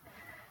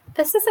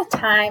This is a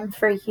time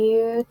for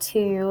you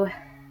to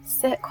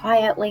sit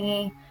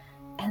quietly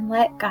and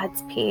let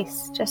God's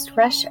peace just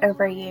rush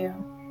over you,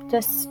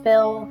 just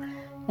spill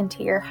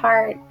into your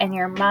heart and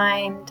your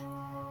mind,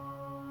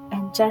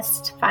 and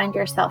just find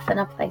yourself in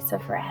a place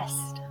of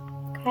rest,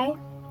 okay?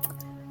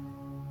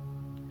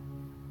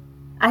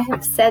 I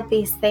have said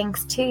these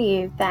things to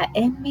you, that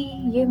in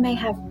me you may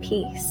have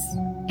peace.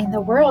 In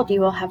the world you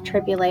will have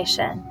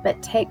tribulation,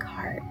 but take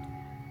heart.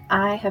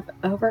 I have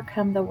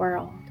overcome the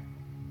world.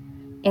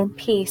 In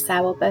peace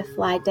I will both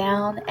lie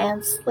down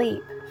and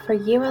sleep, for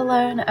you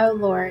alone, O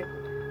Lord,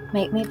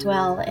 make me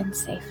dwell in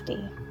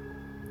safety.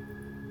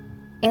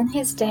 In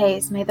his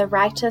days may the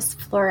righteous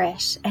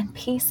flourish, and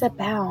peace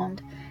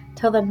abound,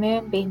 till the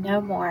moon be no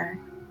more.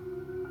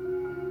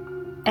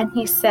 And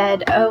he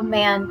said, O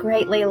man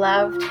greatly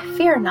loved,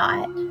 fear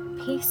not,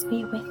 peace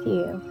be with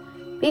you.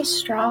 Be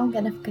strong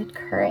and of good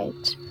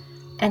courage.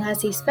 And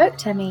as he spoke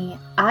to me,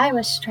 I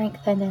was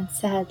strengthened and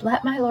said,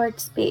 Let my Lord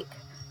speak,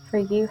 for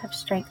you have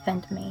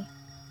strengthened me.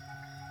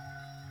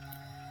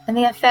 And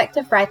the effect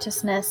of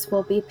righteousness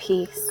will be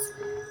peace,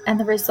 and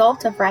the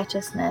result of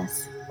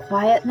righteousness,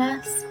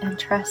 quietness and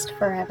trust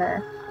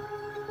forever.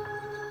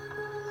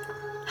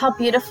 How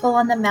beautiful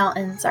on the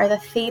mountains are the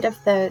feet of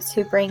those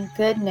who bring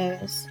good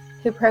news,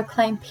 who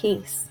proclaim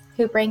peace,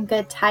 who bring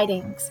good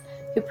tidings,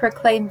 who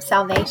proclaim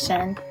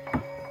salvation,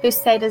 who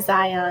say to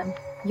Zion,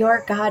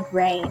 Your God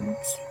reigns.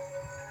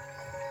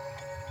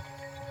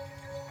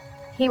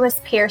 He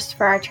was pierced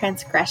for our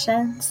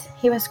transgressions,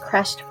 he was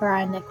crushed for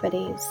our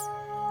iniquities.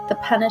 The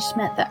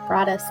punishment that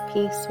brought us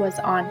peace was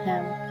on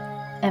him,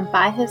 and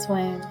by his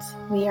wounds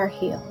we are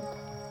healed.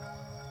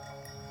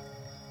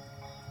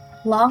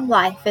 Long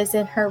life is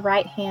in her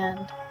right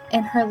hand,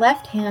 in her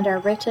left hand are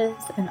riches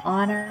and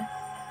honor.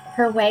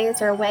 Her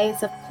ways are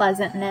ways of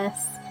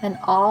pleasantness, and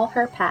all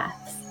her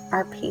paths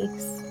are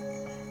peace.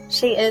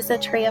 She is a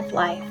tree of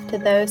life to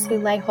those who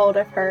lay hold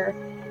of her.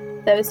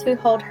 Those who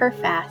hold her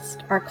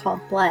fast are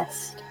called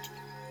blessed.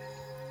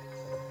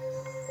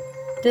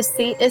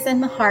 Deceit is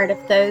in the heart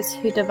of those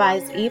who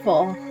devise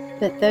evil,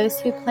 but those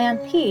who plan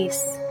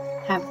peace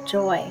have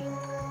joy.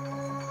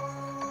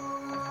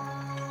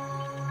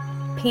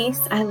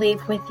 Peace I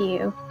leave with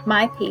you,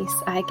 my peace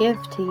I give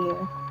to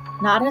you.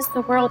 Not as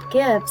the world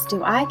gives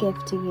do I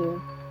give to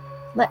you.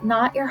 Let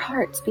not your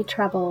hearts be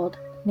troubled,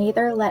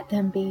 neither let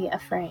them be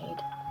afraid.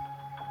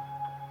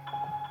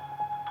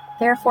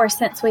 Therefore,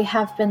 since we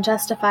have been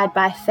justified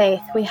by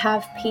faith, we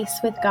have peace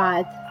with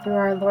God through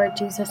our Lord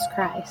Jesus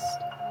Christ.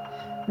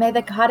 May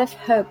the God of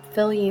hope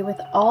fill you with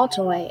all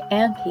joy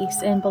and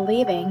peace in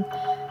believing,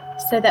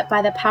 so that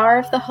by the power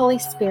of the Holy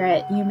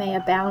Spirit you may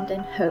abound in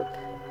hope.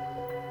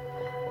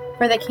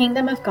 For the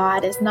kingdom of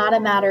God is not a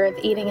matter of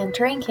eating and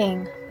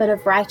drinking, but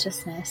of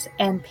righteousness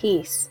and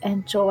peace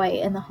and joy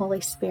in the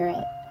Holy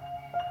Spirit.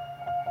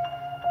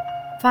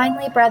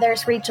 Finally,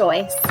 brothers,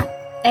 rejoice.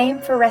 Aim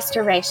for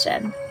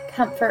restoration.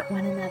 Comfort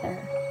one another.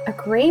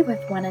 Agree with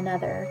one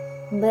another.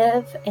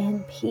 Live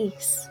in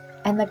peace.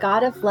 And the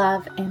God of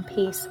love and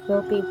peace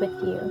will be with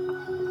you.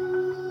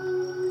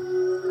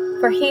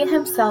 For he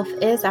himself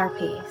is our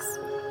peace,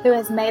 who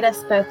has made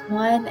us both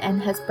one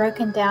and has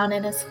broken down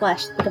in his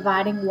flesh the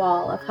dividing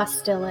wall of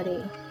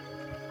hostility.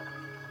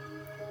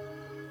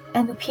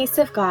 And the peace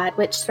of God,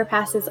 which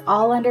surpasses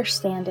all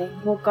understanding,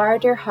 will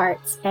guard your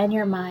hearts and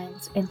your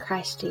minds in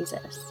Christ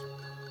Jesus.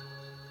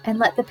 And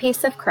let the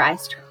peace of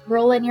Christ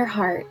rule in your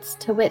hearts,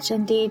 to which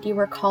indeed you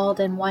were called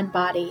in one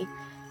body,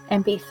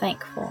 and be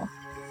thankful.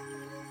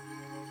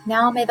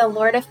 Now may the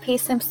Lord of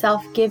peace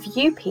himself give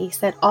you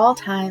peace at all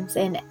times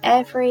in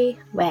every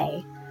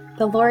way.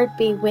 The Lord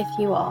be with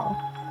you all.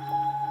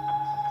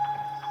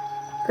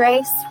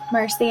 Grace,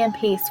 mercy, and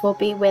peace will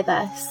be with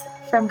us,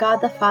 from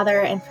God the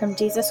Father and from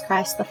Jesus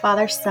Christ the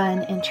Father's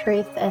Son, in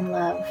truth and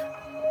love.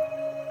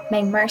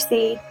 May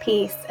mercy,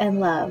 peace, and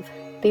love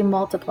be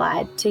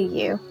multiplied to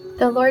you.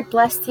 The Lord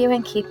bless you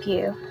and keep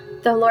you.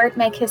 The Lord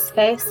make his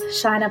face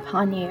shine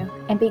upon you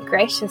and be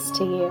gracious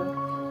to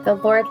you. The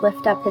Lord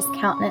lift up his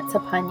countenance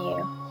upon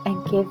you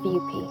and give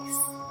you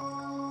peace.